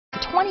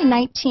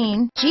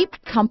2019 Jeep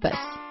Compass.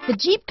 The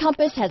Jeep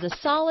Compass has a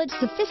solid,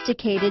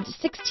 sophisticated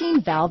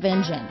 16-valve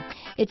engine.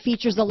 It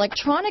features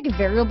electronic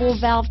variable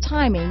valve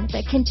timing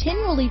that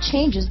continually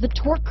changes the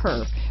torque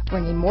curve,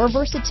 bringing more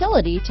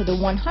versatility to the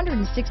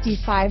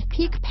 165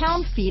 peak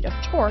pound-feet of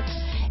torque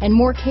and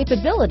more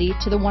capability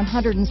to the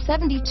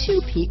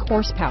 172 peak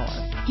horsepower.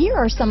 Here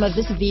are some of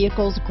this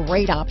vehicle's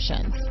great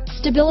options: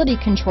 stability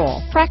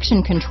control,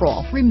 traction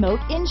control, remote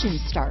engine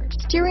start,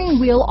 steering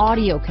wheel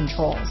audio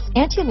controls,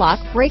 anti-lock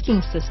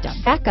braking system,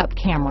 backup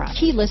camera,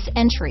 keyless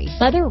entry,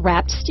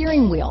 leather-wrapped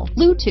steering wheel,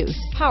 Bluetooth,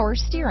 power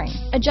steering,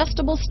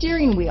 adjustable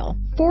steering wheel,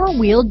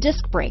 four-wheel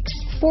disc brakes,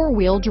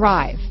 four-wheel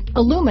drive,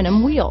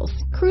 aluminum wheels,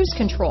 cruise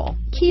control,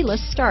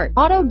 keyless start,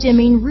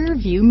 auto-dimming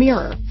rear-view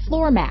mirror,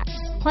 floor mats,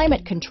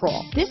 climate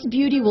control. This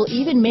beauty will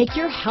even make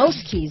your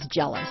house keys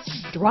jealous.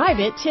 Drive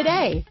it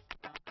today.